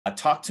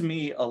Talk to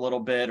me a little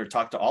bit, or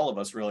talk to all of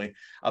us really,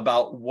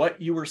 about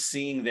what you were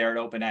seeing there at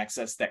Open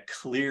Access that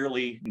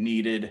clearly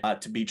needed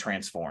to be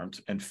transformed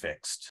and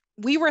fixed.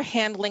 We were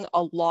handling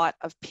a lot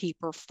of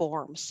paper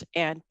forms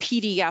and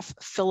PDF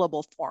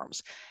fillable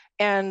forms.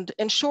 And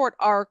in short,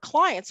 our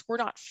clients were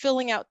not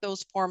filling out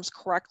those forms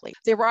correctly.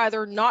 They were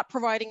either not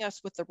providing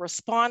us with the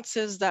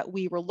responses that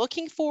we were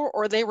looking for,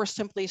 or they were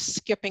simply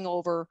skipping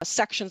over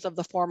sections of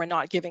the form and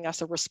not giving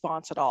us a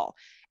response at all.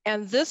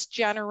 And this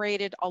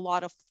generated a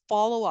lot of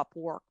follow-up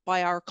work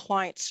by our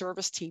client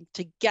service team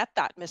to get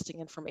that missing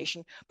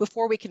information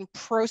before we can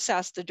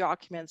process the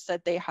documents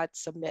that they had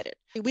submitted.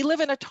 We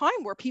live in a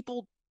time where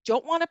people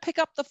don't want to pick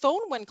up the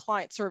phone when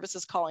client service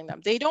is calling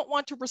them. They don't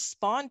want to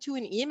respond to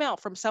an email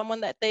from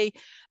someone that they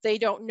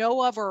don't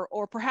know of,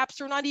 or perhaps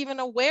they're not even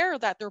aware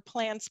that their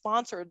plan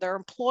sponsor, their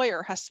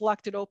employer, has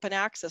selected Open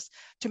Access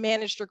to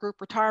manage their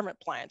group retirement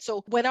plan.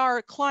 So when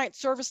our client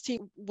service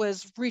team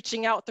was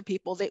reaching out to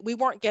people, we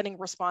weren't getting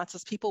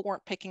responses. People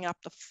weren't picking up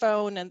the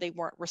phone and they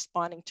weren't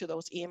responding to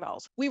those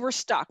emails. We were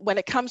stuck. When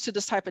it comes to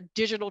this type of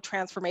digital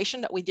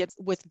transformation that we did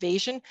with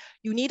Vasion,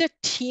 you need a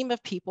team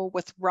of people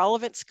with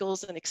relevant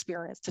skills and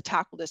experience to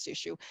tackle this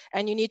issue.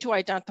 And you need to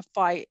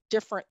identify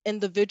different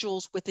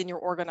individuals within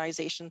your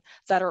organization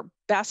that are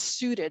best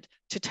suited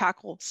to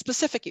tackle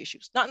specific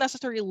issues, not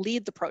necessarily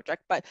lead the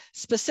project, but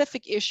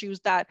specific issues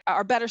that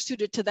are better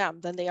suited to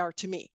them than they are to me.